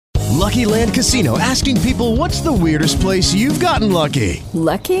Lucky Land Casino, asking people, what's the weirdest place you've gotten lucky?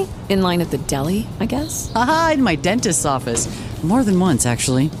 Lucky? In line at the deli, I guess? Aha, in my dentist's office. More than once,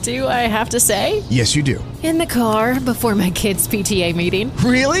 actually. Do I have to say? Yes, you do. In the car before my kids' PTA meeting.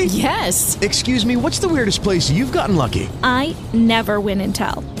 Really? Yes. Excuse me, what's the weirdest place you've gotten lucky? I never win and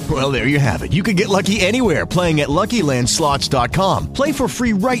tell. Well, there you have it. You can get lucky anywhere, playing at LuckyLandSlots.com. Play for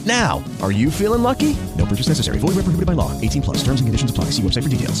free right now. Are you feeling lucky? No purchase necessary. Void where prohibited by law. 18 plus. Terms and conditions apply. See website for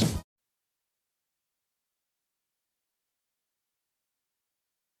details.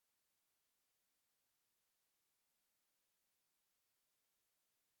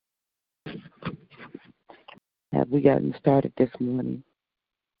 Have we gotten started this morning?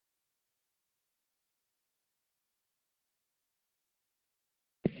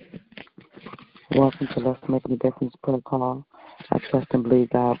 Welcome to Let's Make a Difference prayer call. I trust and believe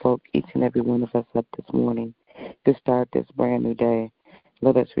God woke each and every one of us up this morning to start this brand new day.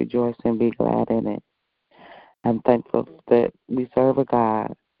 Let us rejoice and be glad in it. I'm thankful that we serve a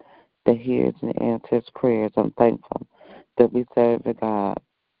God that hears and answers prayers. I'm thankful that we serve a God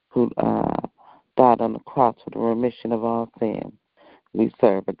who died on the cross for the remission of all sin. We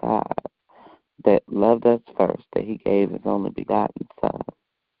serve a God that loved us first, that he gave his only begotten Son.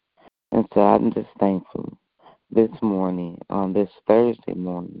 And so I'm just thankful this morning, on this Thursday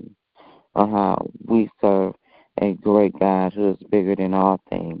morning, on how we serve a great God who is bigger than all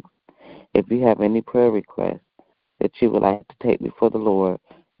things. If you have any prayer requests that you would like to take before the Lord,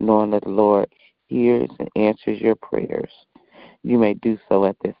 knowing that the Lord hears and answers your prayers, you may do so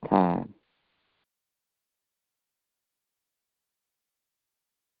at this time.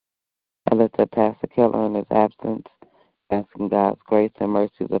 I lift up Pastor Keller in his absence, asking God's grace and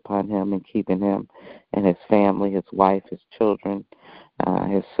mercies upon him and keeping him and his family, his wife, his children,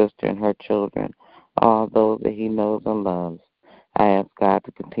 his sister and her children, all those that he knows and loves. I ask God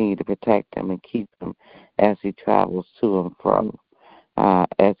to continue to protect him and keep him as he travels to and from,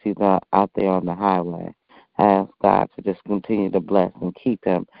 as he's out there on the highway. I ask God to just continue to bless and keep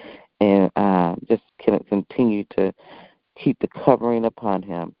him and just continue to keep the covering upon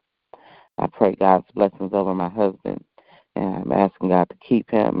him. I pray God's blessings over my husband, and I'm asking God to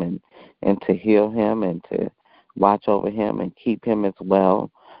keep him and to heal him and to watch over him and keep him as well.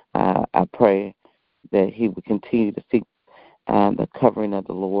 I pray that he would continue to seek the covering of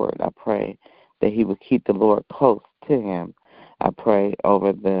the Lord. I pray that he would keep the Lord close to him. I pray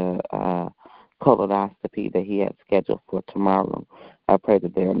over the colonoscopy that he has scheduled for tomorrow. I pray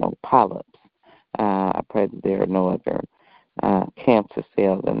that there are no polyps. I pray that there are no other cancer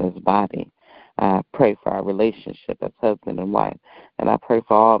cells in his body. I pray for our relationship as husband and wife, and I pray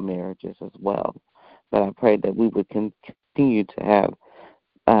for all marriages as well. But I pray that we would continue to have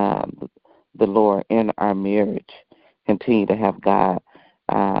the Lord in our marriage, continue to have God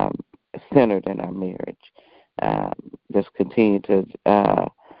centered in our marriage. Just continue to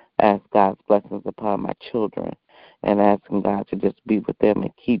ask God's blessings upon my children and asking God to just be with them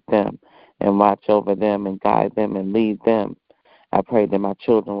and keep them and watch over them and guide them and lead them. I pray that my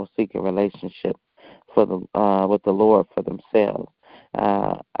children will seek a relationship with the Lord for themselves.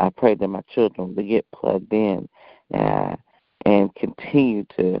 I pray that my children will get plugged in and continue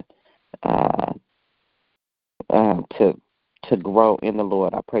to grow in the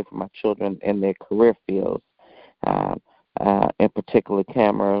Lord. I pray for my children in their career fields, in particular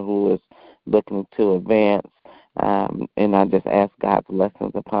Cameron, who is looking to advance. And I just ask God's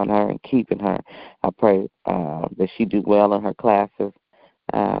blessings upon her and keeping her. I pray that she do well in her classes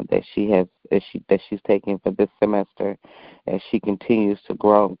that she's taking for this semester, as she continues to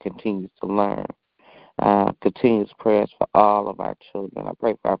grow and continues to learn. Continuous prayers for all of our children. I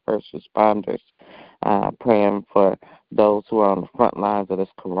pray for our first responders, praying for those who are on the front lines of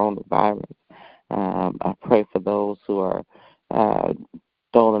this coronavirus. I pray for those who are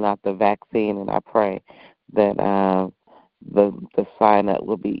doling out the vaccine, and I pray that the sign up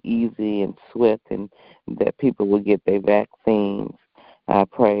will be easy and swift, and that people will get their vaccines. I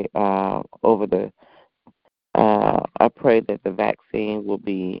pray I pray that the vaccine will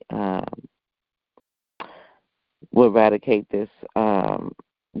eradicate this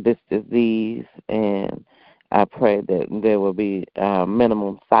disease, and I pray that there will be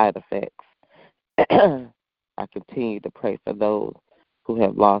minimum side effects. I continue to pray for those who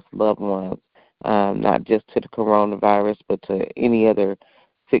have lost loved ones, not just to the coronavirus, but to any other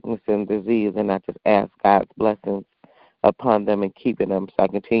sickness and disease, and I just ask God's blessings upon them and keeping them. So I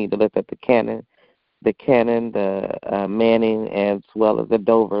continue to lift up the Manning, as well as the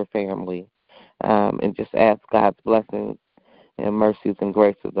Dover family, and just ask God's blessings and mercies and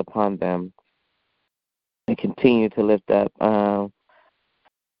graces upon them, and continue to lift up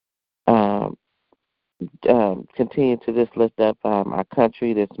continue to just lift up our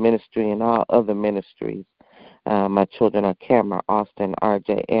country, this ministry, and all other ministries. My children are Cameron, Austin,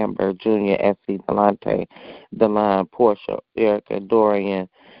 RJ, Amber, Junior, Essie, Delonte, Delon, Portia, Erica, Dorian,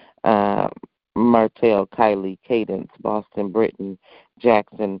 Martell, Kylie, Cadence, Boston, Britton,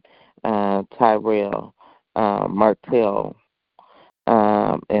 Jackson, Tyrell, Martell,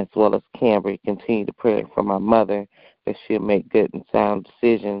 as well as Cambry. Continue to pray for my mother that she'll make good and sound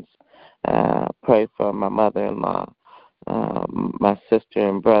decisions. Pray for my mother-in-law, my sister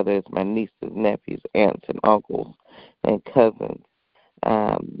and brothers, my nieces, nephews, aunts, and uncles, and cousins.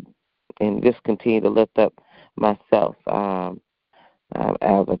 And just continue to lift up myself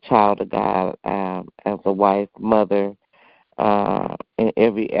as a child of God, as a wife, mother, in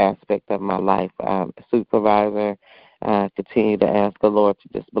every aspect of my life, supervisor. Continue to ask the Lord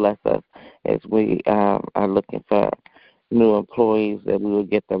to just bless us as we are looking for new employees, that we will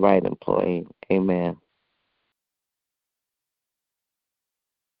get the right employee. Amen.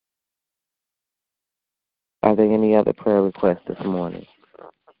 Are there any other prayer requests this morning?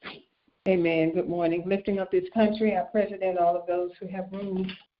 Amen. Good morning. Lifting up this country, our president, all of those who have rule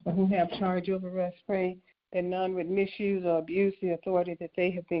or who have charge over us, pray that none would misuse or abuse the authority that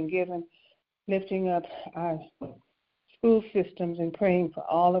they have been given. Lifting up our school systems and praying for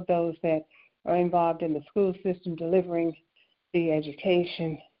all of those that are involved in the school system, delivering the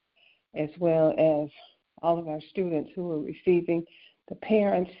education, as well as all of our students who are receiving, the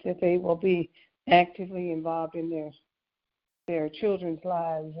parents, that they will be actively involved in their children's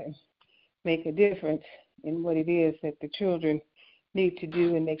lives and make a difference in what it is that the children need to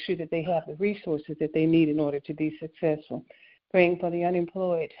do, and make sure that they have the resources that they need in order to be successful. Praying for the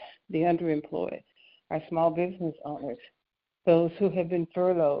unemployed, the underemployed, our small business owners, those who have been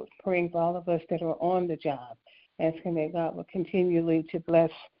furloughed. Praying for all of us that are on the job, asking that God will continually to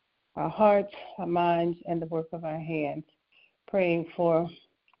bless our hearts, our minds, and the work of our hands. Praying for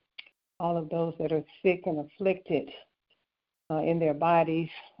all of those that are sick and afflicted in their bodies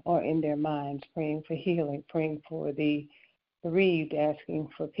or in their minds, praying for healing, praying for the bereaved, asking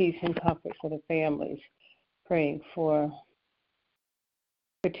for peace and comfort for the families, praying for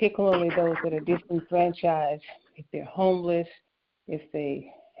particularly those that are disenfranchised, if they're homeless, if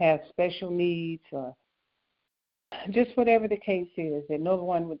they have special needs, or just whatever the case is, that no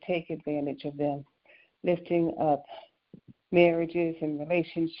one would take advantage of them. Lifting up marriages and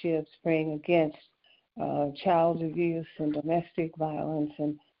relationships, praying against child abuse and domestic violence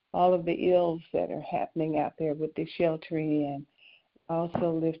and all of the ills that are happening out there with the sheltering, and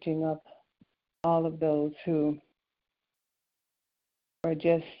also lifting up all of those who are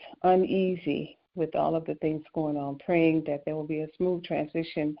just uneasy with all of the things going on, praying that there will be a smooth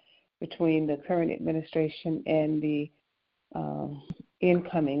transition between the current administration and the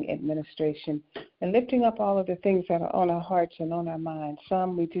incoming administration, and lifting up all of the things that are on our hearts and on our minds.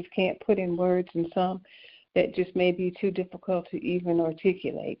 Some we just can't put in words, and some that just may be too difficult to even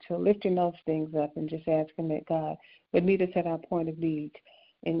articulate. So lifting those things up and just asking that God would meet us at our point of need,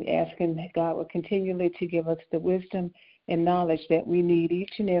 and asking that God would continually to give us the wisdom and knowledge that we need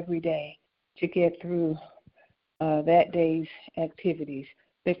each and every day to get through that day's activities.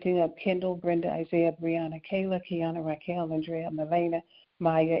 Lifting up Kendall, Brenda, Isaiah, Brianna, Kayla, Kiana, Raquel, Andrea, Melena,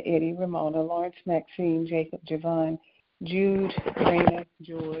 Maya, Eddie, Ramona, Lawrence, Maxine, Jacob, Javon, Jude, Raina,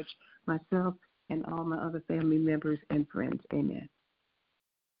 George, myself, and all my other family members and friends. Amen.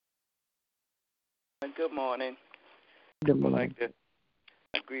 Good morning. Good morning. I would like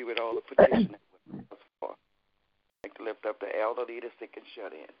to agree with all the petitions thus far. I'd like to lift up the elderly, the sick, and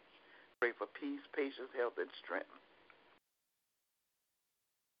shut in. Pray for peace, patience, health, and strength.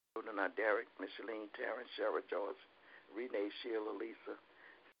 Children are Derek, Micheline, Terrence, Shara, George, Renee, Sheila, Lisa,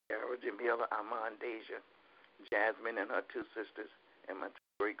 Sarah, Jamila, Armand, Deja, Jasmine and her 2 sisters, and my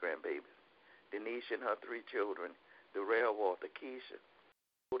 2 great-grandbabies. Denise and her 3 children, Darrell, Walter, Keisha,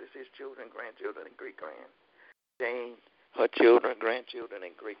 Otis, his children, grandchildren, and great-grand. Jane, her children, grandchildren,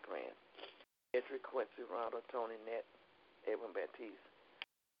 and great-grand. Edric, Quincy, Ronald, Tony, Nett, Edwin Baptiste,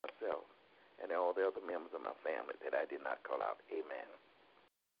 myself, and all the other members of my family that I did not call out. Amen.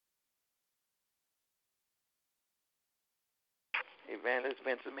 Evangelist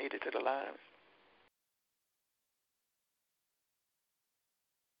Vincent made it to the line.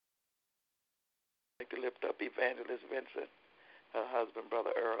 I'd like to lift up Evangelist Vincent, her husband,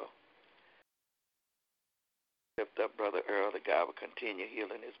 Brother Earl. Lift up Brother Earl, that God will continue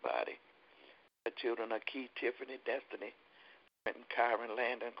healing his body. The children are Keith, Tiffany, Destiny, Quentin, Kyron,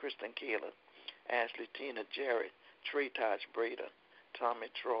 Landon, Kristen, Kayla, Ashley, Tina, Jerry, Trey, Taj, Breda,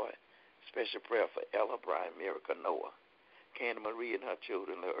 Tommy, Troy. Special prayer for Ella, Brian, Miracle, Noah. Candy Marie and her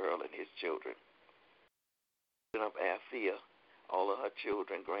children, Little Earl and his children. Lifting up Althea, all of her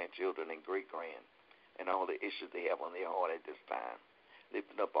children, grandchildren, and great-grand, and all the issues they have on their heart at this time.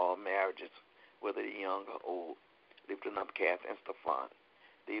 Lifting up all marriages, whether they're young or old. Lifting up Kath and Stefan,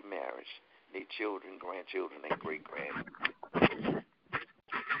 their marriage, their children, grandchildren, and great-grand.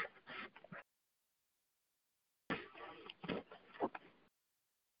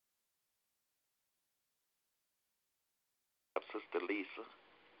 Sister Lisa,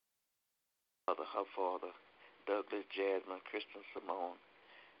 mother, her father, Douglas, Jasmine, Christian, Simone,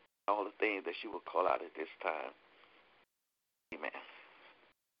 all the things that she will call out at this time. Amen.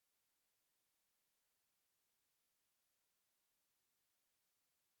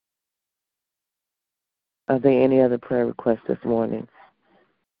 Are there any other prayer requests this morning?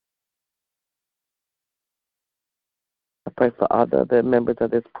 I pray for all the other members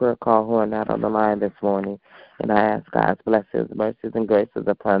of this prayer call who are not on the line this morning, and I ask God's blessings, mercies, and graces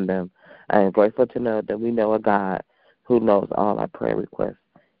upon them. I am grateful to know that we know a God who knows all our prayer requests,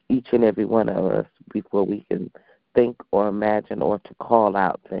 each and every one of us, before we can think or imagine or to call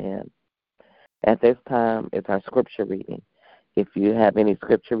out to Him. At this time, it's our scripture reading. If you have any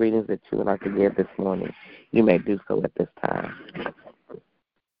scripture readings that you would like to give this morning, you may do so at this time.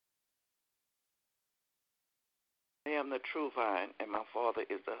 I am the true vine, and my Father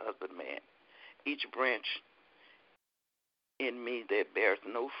is the husbandman. Each branch in me that bears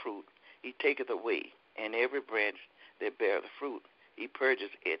no fruit, He taketh away, and every branch that beareth fruit, He purges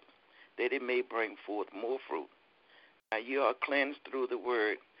it, that it may bring forth more fruit. Now you are cleansed through the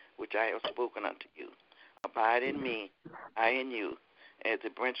word which I have spoken unto you. Abide in me, I in you, as the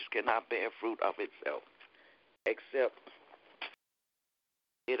branches cannot bear fruit of itself, except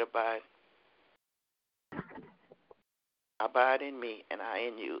it abide. Abide in me, and I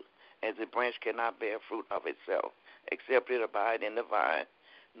in you, as the branch cannot bear fruit of itself, except it abide in the vine.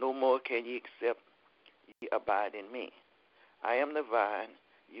 No more can ye except ye abide in me. I am the vine,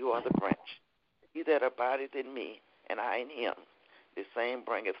 you are the branch. He that abideth in me, and I in him, the same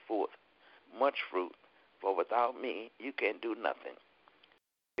bringeth forth much fruit, for without me you can do nothing.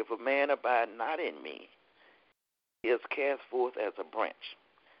 If a man abide not in me, he is cast forth as a branch,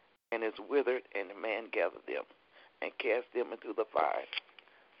 and is withered, and the man gathereth them, and cast them into the fire,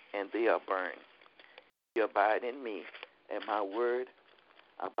 and they are burned. You abide in me, and my word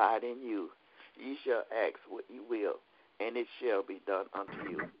abide in you. Ye shall ask what ye will, and it shall be done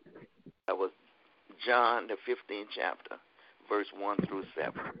unto you. That was John, the 15th chapter, verse 1 through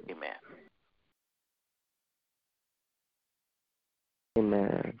 7. Amen.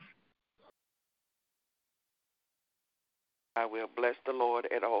 Amen. I will bless the Lord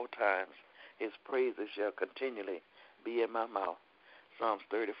at all times. His praises shall continually be in my mouth. Psalms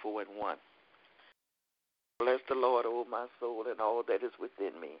 34 and 1. Bless the Lord, O my soul, and all that is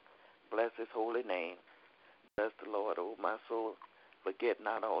within me. Bless His holy name. Bless the Lord, O my soul. Forget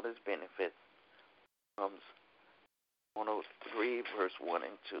not all His benefits. Psalms 103, verse 1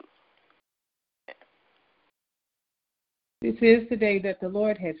 and 2. This is the day that the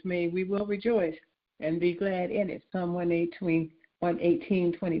Lord has made. We will rejoice and be glad in it. Psalm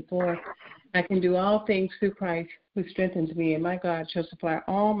 118:24. I can do all things through Christ who strengthens me, and my God shall supply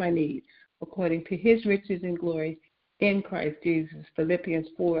all my needs according to His riches and glory in Christ Jesus. Philippians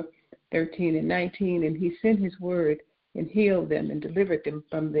 4:13 and 19. And He sent His word and healed them and delivered them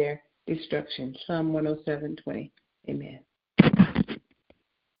from their destruction. Psalm 107:20. Amen.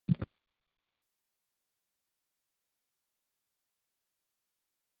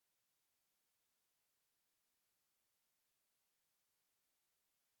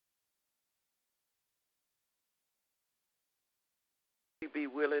 If you be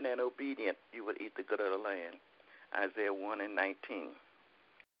willing and obedient, you will eat the good of the land. Isaiah 1 and 19.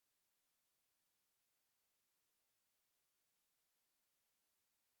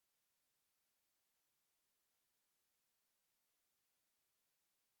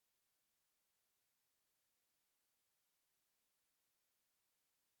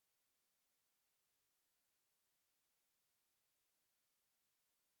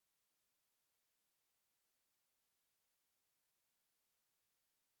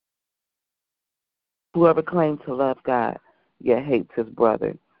 Whoever claims to love God yet hates his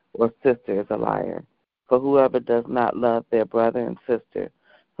brother or sister is a liar. For whoever does not love their brother and sister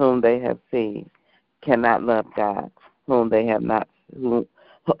whom they have seen cannot love God whom they have not. Let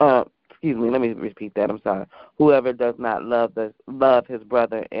me repeat that. I'm sorry. Whoever does not love his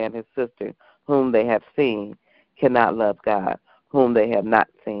brother and his sister whom they have seen cannot love God whom they have not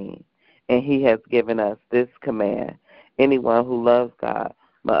seen. And He has given us this command: anyone who loves God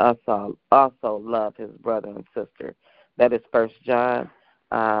must also love his brother and sister. That is 1 John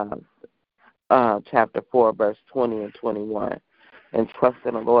chapter 4, verse 20 and 21. And trust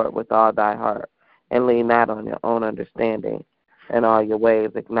in the Lord with all thy heart, and lean not on your own understanding. In all your ways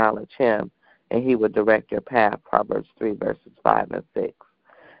acknowledge him, and he will direct your path. Proverbs 3, verses 5 and 6.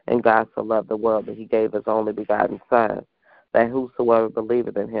 And God so loved the world that he gave his only begotten Son, that whosoever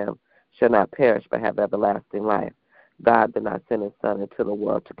believeth in him shall not perish but have everlasting life. God did not send his Son into the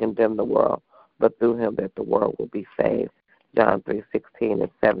world to condemn the world, but through him that the world will be saved. John 3:16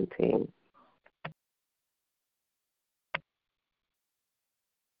 and 17.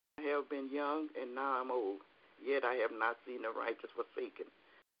 I have been young, and now I'm old, yet I have not seen the righteous forsaken,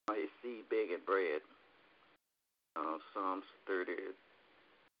 nor his seed begging bread. Psalms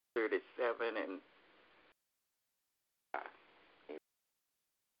 37 and 5.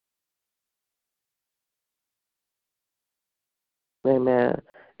 Amen.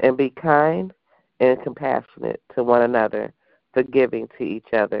 And be kind and compassionate to one another, forgiving to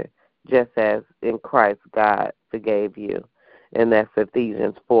each other, just as in Christ God forgave you. And that's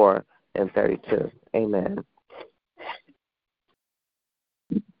Ephesians 4 and 32. Amen.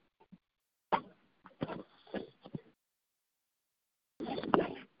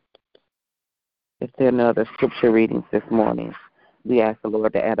 If there are no other scripture readings this morning, we ask the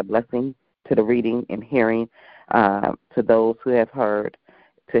Lord to add a blessing to the reading and hearing to those who have heard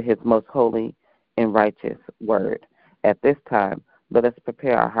to his most holy and righteous word. At this time, let us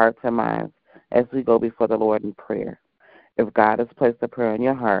prepare our hearts and minds as we go before the Lord in prayer. If God has placed a prayer in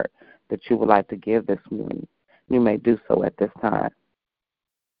your heart that you would like to give this morning, you may do so at this time.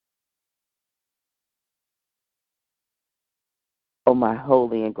 Oh, my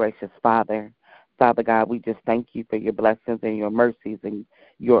holy and gracious Father, Father God, we just thank you for your blessings and your mercies and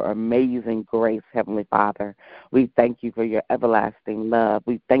your amazing grace, Heavenly Father. We thank you for your everlasting love.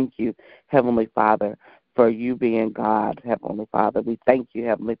 We thank you, Heavenly Father, for you being God, Heavenly Father. We thank you,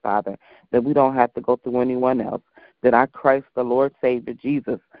 Heavenly Father, that we don't have to go through anyone else, that our Christ, the Lord Savior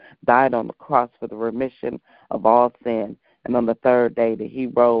Jesus, died on the cross for the remission of all sin, and on the third day that he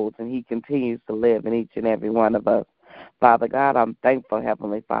rose and he continues to live in each and every one of us. Father God, I'm thankful,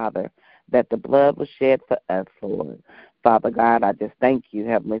 Heavenly Father, that the blood was shed for us, Lord. Father God, I just thank you,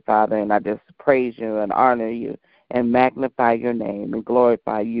 Heavenly Father, and I just praise you and honor you and magnify your name and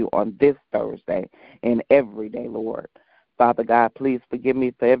glorify you on this Thursday and every day, Lord. Father God, please forgive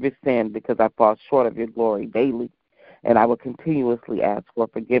me for every sin because I fall short of your glory daily, and I will continuously ask for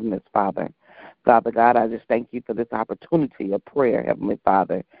forgiveness, Father. Father God, I just thank you for this opportunity of prayer, Heavenly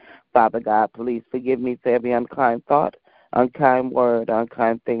Father. Father God, please forgive me for every unkind thought, unkind word,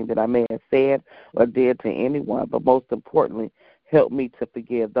 unkind thing that I may have said or did to anyone, but most importantly, help me to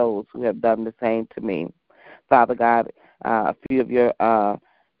forgive those who have done the same to me. Father God, a few of your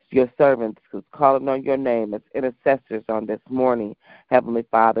servants who's calling on your name as intercessors on this morning, Heavenly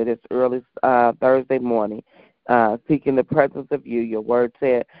Father, this early Thursday morning, seeking the presence of you. Your word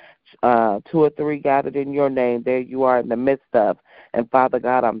said, 2 or 3 gathered in your name, there you are in the midst of. And Father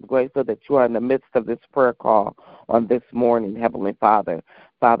God, I'm grateful that you are in the midst of this prayer call on this morning, Heavenly Father.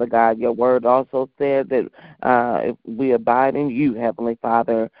 Father God, your word also said that if we abide in you, Heavenly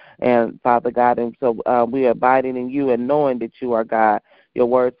Father, and Father God, and so we are abiding in you and knowing that you are God. Your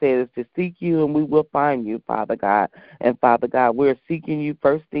word says to seek you and we will find you, Father God. And Father God, we're seeking you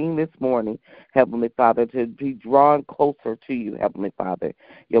first thing this morning, Heavenly Father, to be drawn closer to you, Heavenly Father.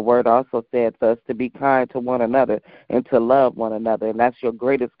 Your word also said for us to be kind to one another and to love one another, and that's your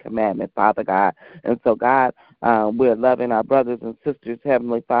greatest commandment, Father God. And so, God, we're loving our brothers and sisters,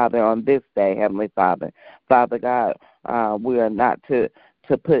 Heavenly Father, on this day, Heavenly Father. Father God, we are not to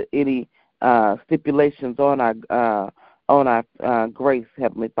put any stipulations on our grace,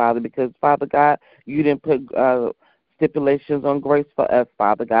 Heavenly Father, because, Father God, you didn't put stipulations on grace for us,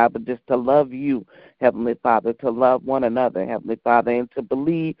 Father God, but just to love you, Heavenly Father, to love one another, Heavenly Father, and to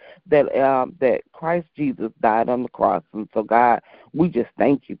believe that that Christ Jesus died on the cross. And so, God, we just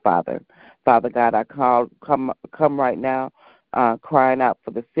thank you, Father. Father God, I come right now, crying out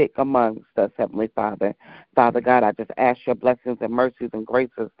for the sick amongst us, Heavenly Father. Father God, I just ask your blessings and mercies and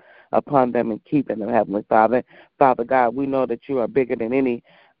graces upon them and keeping them, Heavenly Father. Father God, we know that you are bigger than any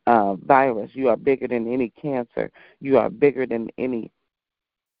virus. You are bigger than any cancer. You are bigger than any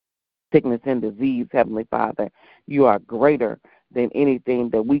sickness and disease, Heavenly Father. You are greater than anything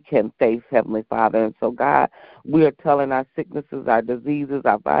that we can face, Heavenly Father. And so, God, we are telling our sicknesses, our diseases,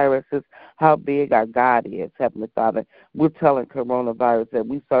 our viruses, how big our God is, Heavenly Father. We're telling coronavirus that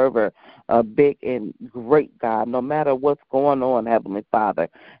we serve a big and great God, no matter what's going on, Heavenly Father.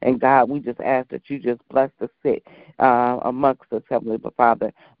 And, God, we just ask that you just bless the sick amongst us, Heavenly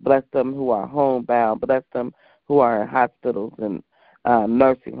Father. Bless them who are homebound. Bless them who are in hospitals and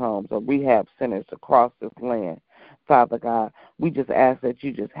nursing homes or rehab centers across this land. Father God, we just ask that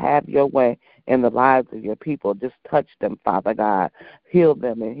you just have your way in the lives of your people. Just touch them, Father God. Heal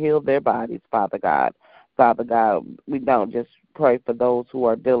them and heal their bodies, Father God. Father God, we don't just pray for those who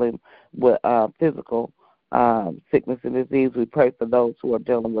are dealing with physical sickness and disease. We pray for those who are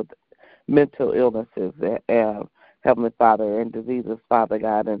dealing with mental illnesses, Heavenly Father, and diseases, Father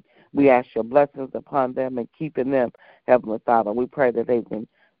God. And we ask your blessings upon them and keeping them, Heavenly Father. We pray that they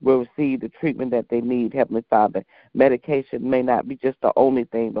will receive the treatment that they need, Heavenly Father. Medication may not be just the only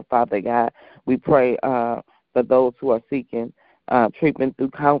thing, but Father God, we pray for those who are seeking treatment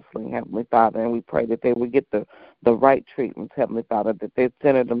through counseling, Heavenly Father, and we pray that they will get the right treatments, Heavenly Father, that they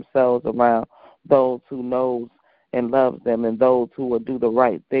center themselves around those who knows and loves them and those who will do the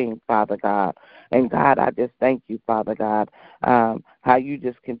right thing, Father God. And God, I just thank you, Father God, how you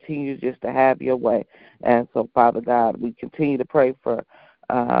just continue just to have your way. And so, Father God, we continue to pray for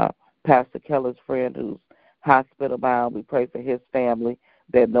Pastor Keller's friend who's hospital bound. We pray for his family,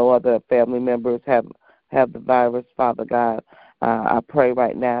 that no other family members have the virus, Father God. I pray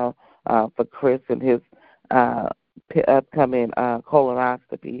right now for Chris and his upcoming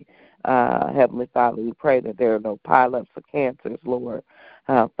colonoscopy. Heavenly Father, we pray that there are no pileups or cancers, Lord.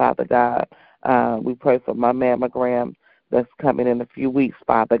 Father God, we pray for my mammogram that's coming in a few weeks,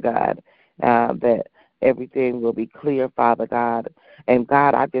 Father God, that everything will be clear, Father God. And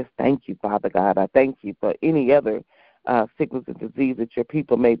God, I just thank you, Father God. I thank you for any other sickness and disease that your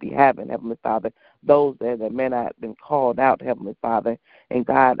people may be having, Heavenly Father, those that may not have been called out, Heavenly Father, and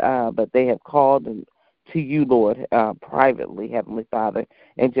God, but they have called to you, Lord, privately, Heavenly Father,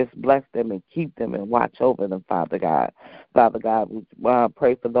 and just bless them and keep them and watch over them, Father God. Father God, we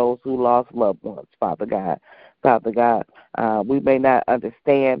pray for those who lost loved ones, Father God. Father God, we may not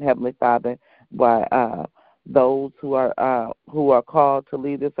understand, Heavenly Father, why those who are called to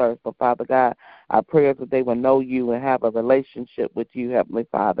lead this earth, but Father God, I pray that they will know you and have a relationship with you, Heavenly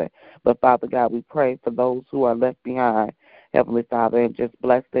Father. But Father God, we pray for those who are left behind, Heavenly Father, and just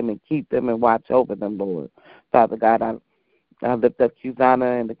bless them and keep them and watch over them, Lord. Father God, I lift up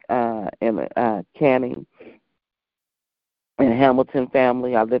Kuzana and Canning and Hamilton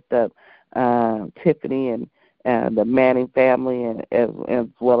family. I lift up Tiffany and the Manning family, and as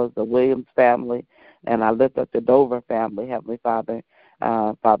well as the Williams family. And I lift up the Dover family, Heavenly Father.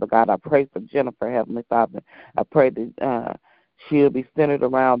 Father God, I pray for Jennifer, Heavenly Father. I pray that she'll be centered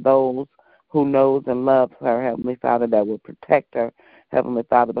around those who knows and loves her, Heavenly Father, that will protect her, Heavenly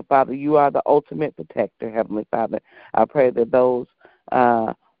Father. But, Father, you are the ultimate protector, Heavenly Father. I pray that those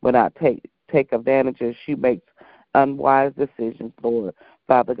will not take advantage as she makes unwise decisions, Lord.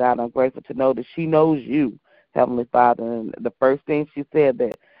 Father God, I'm grateful to know that she knows you, Heavenly Father. And the first thing she said,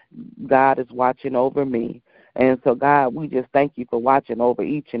 that God is watching over me. And so, God, we just thank you for watching over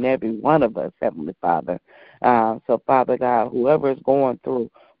each and every one of us, Heavenly Father. So, Father God, whoever is going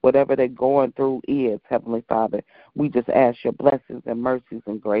through, whatever they're going through is, Heavenly Father, we just ask your blessings and mercies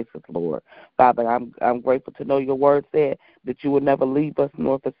and graces, Lord. Father, I'm grateful to know your word said that you will never leave us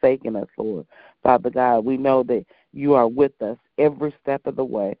nor forsaken us, Lord. Father God, we know that you are with us every step of the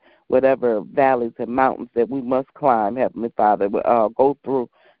way, whatever valleys and mountains that we must climb, Heavenly Father, go through,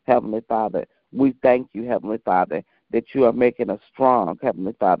 Heavenly Father. We thank you, Heavenly Father, that you are making us strong,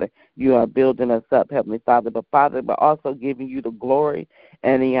 Heavenly Father. You are building us up, Heavenly Father, but also giving you the glory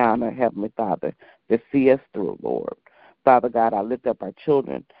and the honor, Heavenly Father, to see us through, Lord. Father God, I lift up our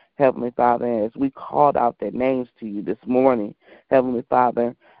children, Heavenly Father, as we called out their names to you this morning, Heavenly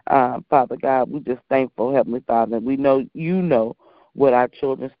Father. Father God, we just thankful, Heavenly Father. We know you know what our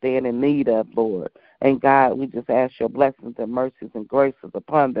children stand in need of, Lord. And God, we just ask your blessings and mercies and graces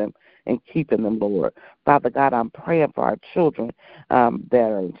upon them and keeping them, Lord. Father God, I'm praying for our children that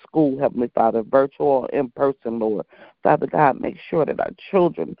are in school, Heavenly Father, virtual or in person, Lord. Father God, make sure that our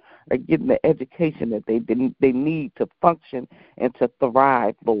children are getting the education that they need to function and to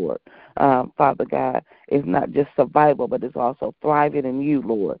thrive, Lord. Father God, it's not just survival, but it's also thriving in you,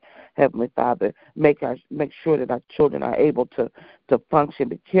 Lord. Heavenly Father, make sure that our children are able to function,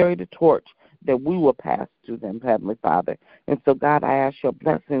 to carry the torch that we will pass to them, Heavenly Father. And so, God, I ask your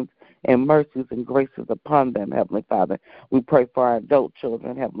blessings and mercies and graces upon them, Heavenly Father. We pray for our adult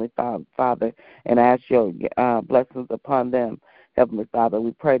children, Heavenly Father, and ask your blessings upon them, Heavenly Father.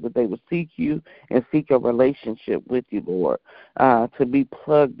 We pray that they will seek you and seek a relationship with you, Lord, to be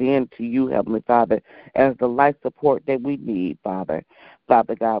plugged into you, Heavenly Father, as the life support that we need, Father.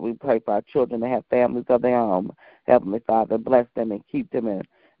 Father God, we pray for our children to have families of their own, Heavenly Father. Bless them and keep them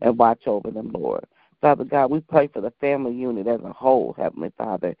and watch over them, Lord. Father God, we pray for the family unit as a whole, Heavenly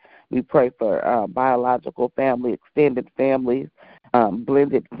Father. We pray for biological family, extended families,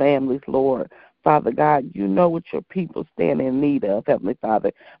 blended families, Lord. Father God, you know what your people stand in need of, Heavenly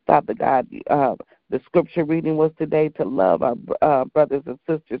Father. Father God, the scripture reading was today to love our brothers and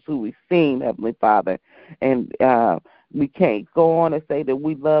sisters who we've seen, Heavenly Father. And we can't go on and say that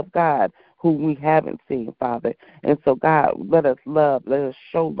we love God who we haven't seen, Father. And so, God, let us love, let us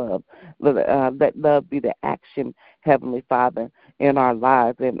show love. Let love be the action, Heavenly Father, in our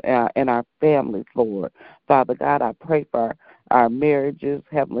lives and in our families, Lord. Father God, I pray for our marriages,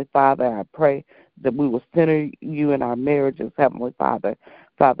 Heavenly Father. I pray that we will center you in our marriages, Heavenly Father.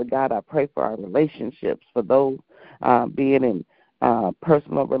 Father God, I pray for our relationships, for those being in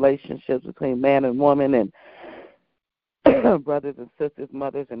personal relationships between man and woman and brothers and sisters,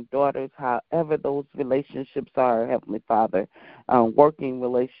 mothers and daughters, however those relationships are, Heavenly Father, working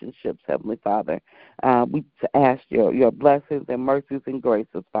relationships, Heavenly Father. We ask your blessings and mercies and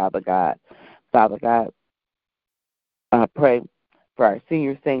graces, Father God. Father God, I pray for our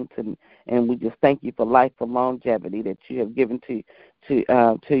senior saints, and we just thank you for life, for longevity that you have given to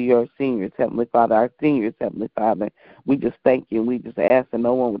your seniors, Heavenly Father, our seniors, Heavenly Father. We just thank you. We just ask that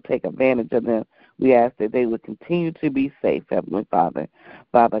no one would take advantage of them. We ask that they would continue to be safe, Heavenly Father.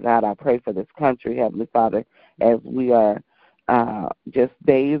 Father God, I pray for this country, Heavenly Father, as we are just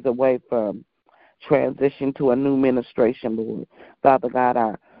days away from transition to a new administration, Lord. Father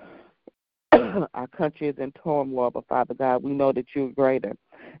God, our country is in turmoil, but Father God, we know that you're greater.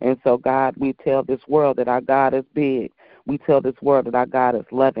 And so, God, we tell this world that our God is big. We tell this world that our God is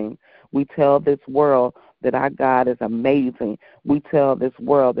loving. We tell this world that our God is amazing. We tell this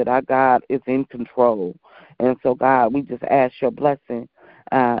world that our God is in control. And so, God, we just ask your blessing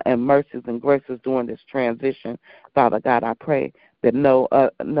and mercies and graces during this transition. Father God, I pray that no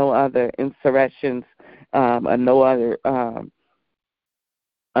other insurrections or no other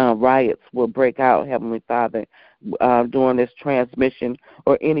riots will break out, Heavenly Father, during this transmission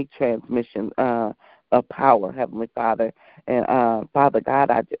or any transmission of power, Heavenly Father. And Father God,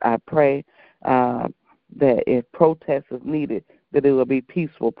 I pray that if protest is needed, that it will be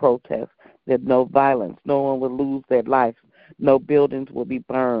peaceful protest, that no violence, no one will lose their life, no buildings will be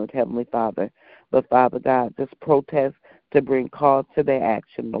burned, Heavenly Father. But Father God, just protest to bring cause to their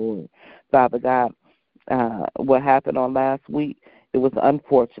action, Lord. Father God, what happened on last week, it was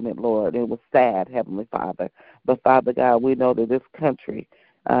unfortunate, Lord. It was sad, Heavenly Father. But, Father God, we know that this country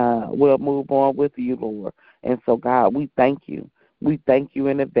will move on with you, Lord. And so, God, we thank you. We thank you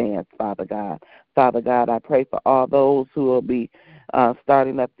in advance, Father God. Father God, I pray for all those who will be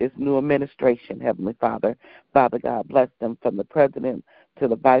starting up this new administration, Heavenly Father. Father God, bless them from the president to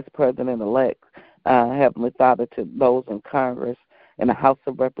the vice president-elect, Heavenly Father, to those in Congress and the House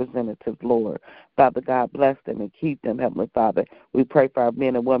of Representatives, Lord. Father God, bless them and keep them, Heavenly Father. We pray for our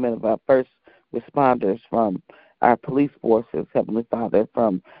men and women of our first responders, from our police forces, Heavenly Father,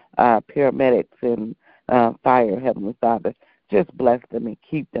 from our paramedics and fire, Heavenly Father. Just bless them and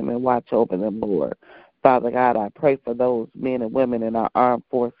keep them and watch over them, Lord. Father God, I pray for those men and women in our armed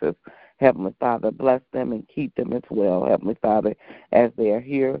forces, Heavenly Father. Bless them and keep them as well, Heavenly Father, as they are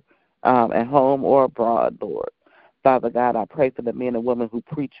here at home or abroad, Lord. Father God, I pray for the men and women who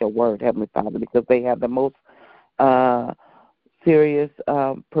preach your word, Heavenly Father, because they have the most serious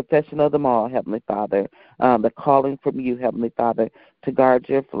profession of them all, Heavenly Father, the calling from you, Heavenly Father, to guard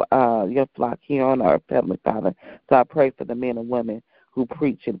your flock here on earth, Heavenly Father. So I pray for the men and women who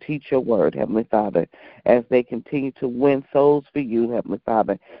preach and teach your word, Heavenly Father, as they continue to win souls for you, Heavenly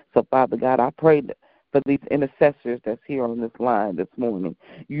Father. So, Father God, I pray for these intercessors that's here on this line this morning.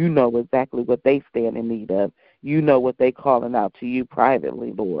 You know exactly what they stand in need of. You know what they calling out to you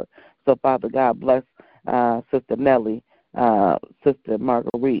privately, Lord. So, Father God, bless Sister Nellie, Sister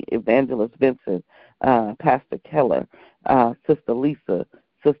Marguerite, Evangelist Vincent, Pastor Keller, Sister Lisa,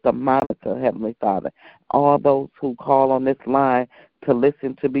 Sister Monica, Heavenly Father, all those who call on this line to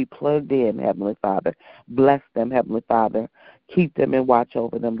listen, to be plugged in, Heavenly Father. Bless them, Heavenly Father. Keep them and watch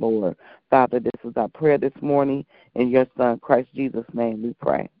over them, Lord. Father, this is our prayer this morning. In your Son, Christ Jesus' name, we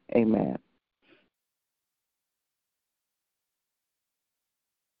pray. Amen.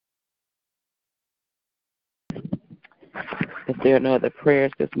 If there are no other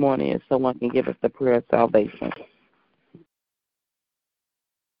prayers this morning, if someone can give us the prayer of salvation.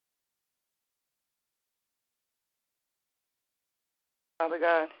 Father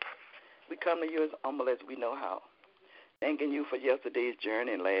God, we come to you as humble as we know how, thanking you for yesterday's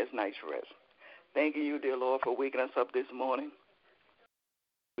journey and last night's rest. Thanking you, dear Lord, for waking us up this morning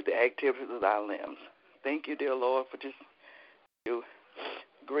with the activities of our limbs. Thank you, dear Lord, for just your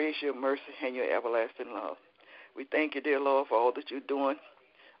grace, your mercy, and your everlasting love. We thank you, dear Lord, for all that you're doing,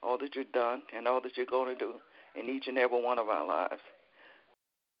 all that you've done, and all that you're going to do in each and every one of our lives.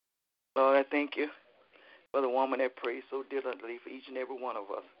 Lord, I thank you for the woman that prays so diligently for each and every one of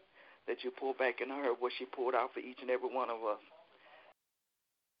us, that you pour back in her what she poured out for each and every one of us.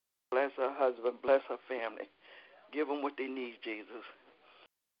 Bless her husband, bless her family. Give them what they need, Jesus.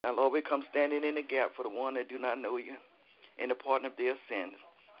 Now, Lord, we come standing in the gap for the one that do not know you and the pardon of their sins.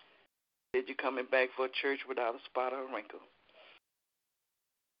 That you're coming back for a church without a spot or a wrinkle.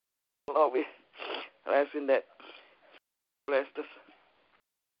 Lord, we are asking that bless us,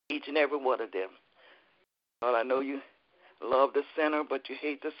 each and every one of them. Lord, I know you love the sinner, but you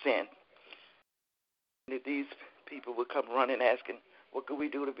hate the sin. And if these people would come running asking, what could we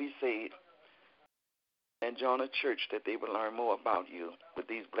do to be saved? And join a church that they will learn more about you. With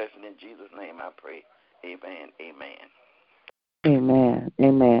these blessings in Jesus' name I pray. Amen. Amen. Amen.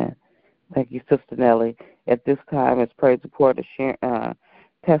 Amen. Thank you, Sister Nellie. At this time, it's praise report or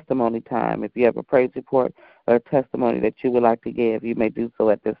testimony time. If you have a praise report or a testimony that you would like to give, you may do so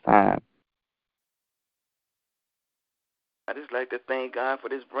at this time. I just like to thank God for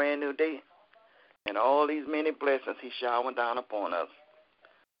this brand new day and all these many blessings He's showering down upon us.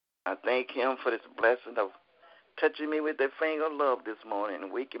 I thank Him for this blessing of touching me with that finger of love this morning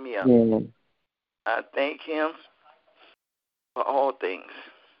and waking me up. Yes. I thank Him for all things.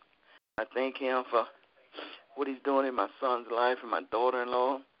 I thank Him for what He's doing in my son's life and my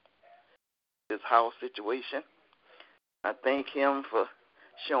daughter-in-law, this house situation. I thank Him for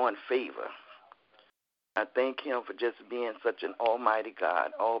showing favor. I thank Him for just being such an almighty God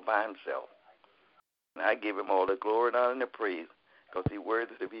all by Himself. And I give Him all the glory and honor and the praise because He's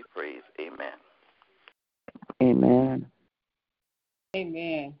worthy to be praised. Amen. Amen.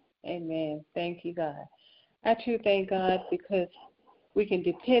 Amen. Amen. Thank you, God. I too thank God because we can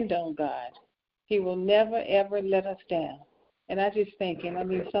depend on God. He will never, ever let us down. And I just thank Him. I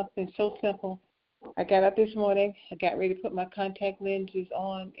mean, something so simple. I got up this morning. I got ready to put my contact lenses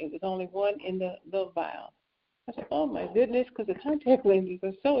on. It was only one in the vial. I said, oh, my goodness, because the contact lenses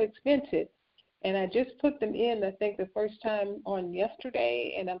are so expensive. And I just put them in, I think, the first time on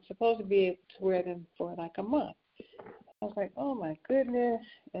yesterday, and I'm supposed to be able to wear them for like a month. I was like, oh, my goodness.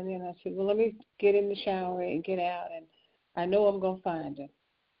 And then I said, well, let me get in the shower and get out, and I know I'm going to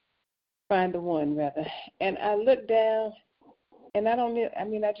find the one, rather. And I looked down, and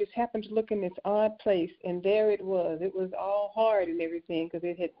I just happened to look in this odd place, and there it was. It was all hard and everything because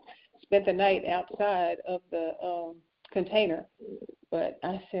it had spent the night outside of the container. But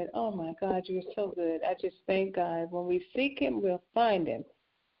I said, oh, my God, you're so good. I just thank God. When we seek Him, we'll find Him.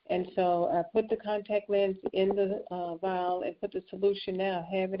 And so I put the contact lens in the vial and put the solution now.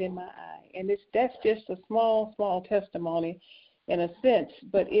 I have it in my eye. And that's just a small, small testimony in a sense.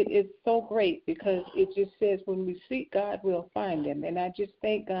 But it is so great because it just says when we seek God, we'll find Him. And I just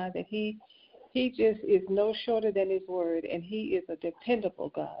thank God that He just is no shorter than His word, and He is a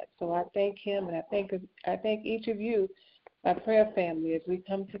dependable God. So I thank Him, and I thank each of you, my prayer family, as we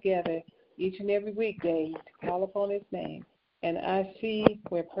come together each and every weekday to call upon His name. And I see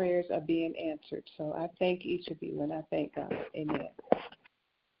where prayers are being answered. So I thank each of you, and I thank God. Amen.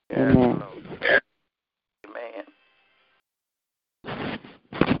 Amen. Amen.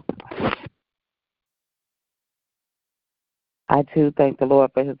 I, too, thank the Lord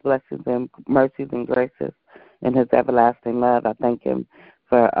for His blessings and mercies and graces and His everlasting love. I thank Him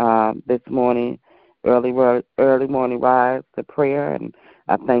for this morning, early morning rise to prayer, and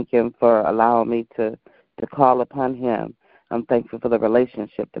I thank Him for allowing me to call upon Him. I'm thankful for the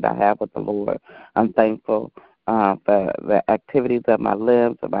relationship that I have with the Lord. I'm thankful for the activities of my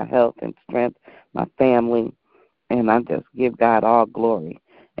limbs, of my health and strength, my family, and I just give God all glory,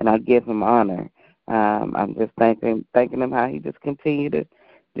 and I give Him honor. I'm just thanking Him how He just continued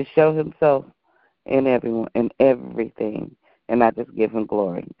to show Himself in everyone, in everything, and I just give Him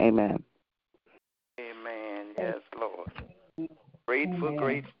glory. Amen. Amen. Yes, Lord. Grateful, Amen.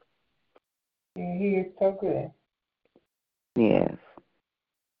 grateful. Yeah, He is so good. Yes.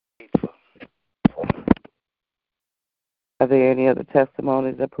 Grateful. Are there any other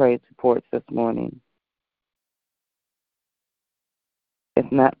testimonies or praise reports this morning?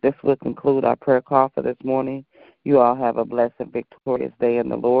 If not, this will conclude our prayer call for this morning. You all have a blessed and victorious day in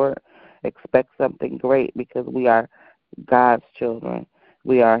the Lord. Expect something great because we are God's children.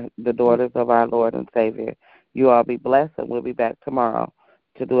 We are the daughters of our Lord and Savior. You all be blessed, and we'll be back tomorrow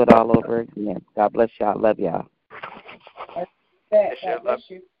to do it all over again. God bless y'all. Love y'all. God bless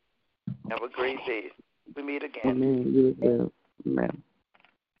you. Have a great day. We meet again. Amen. You will. Amen.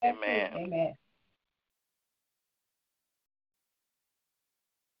 Amen. Amen.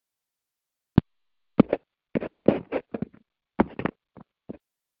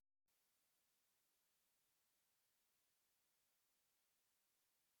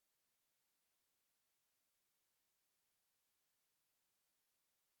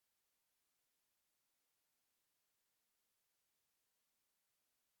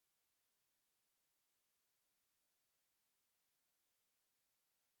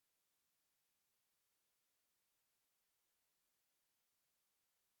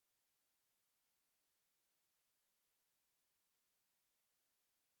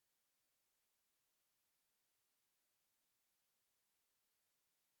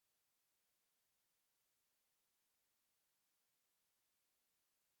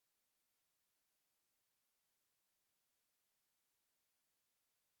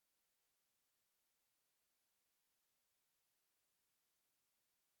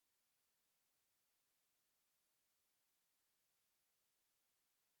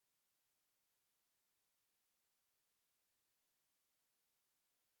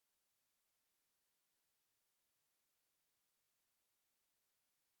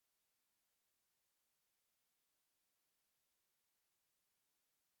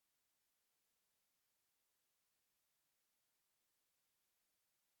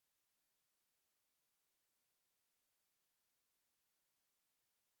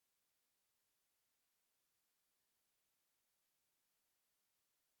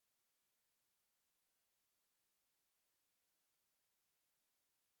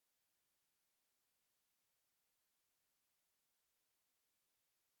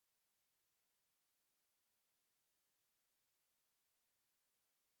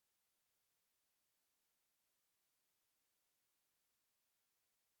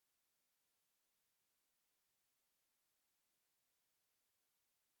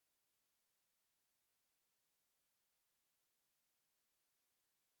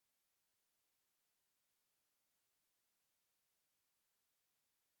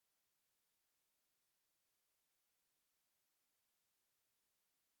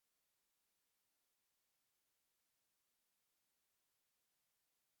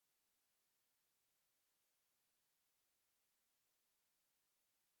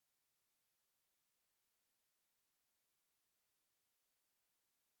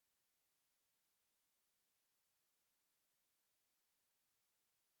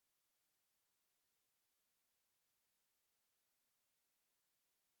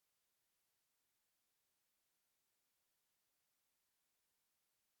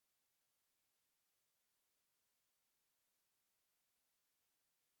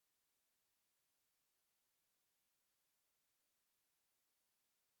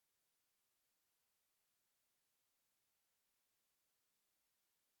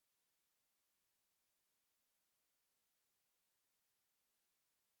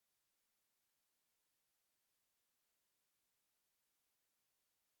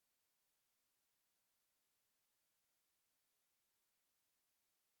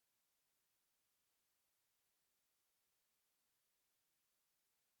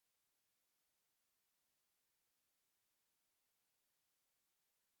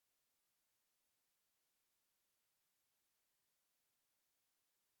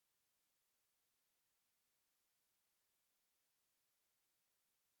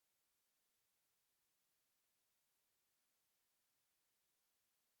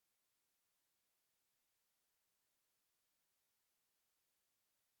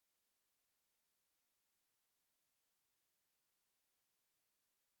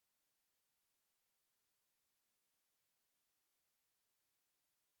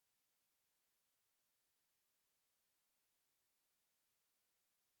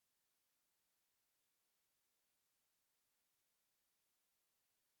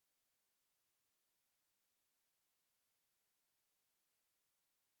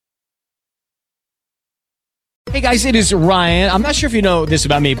 Hey guys, it is Ryan. I'm not sure if you know this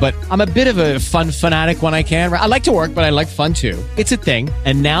about me, but I'm a bit of a fun fanatic when I can. I like to work, but I like fun too. It's a thing.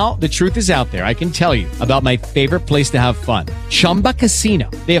 And now the truth is out there. I can tell you about my favorite place to have fun. Chumba Casino.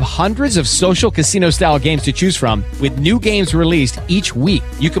 They have hundreds of social casino style games to choose from with new games released each week.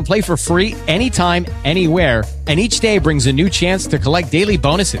 You can play for free anytime, anywhere. And each day brings a new chance to collect daily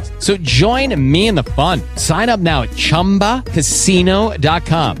bonuses. So join me in the fun. Sign up now at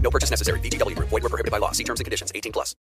ChumbaCasino.com. No purchase necessary. VGW Group. Void where prohibited by law. See terms and conditions. 18+.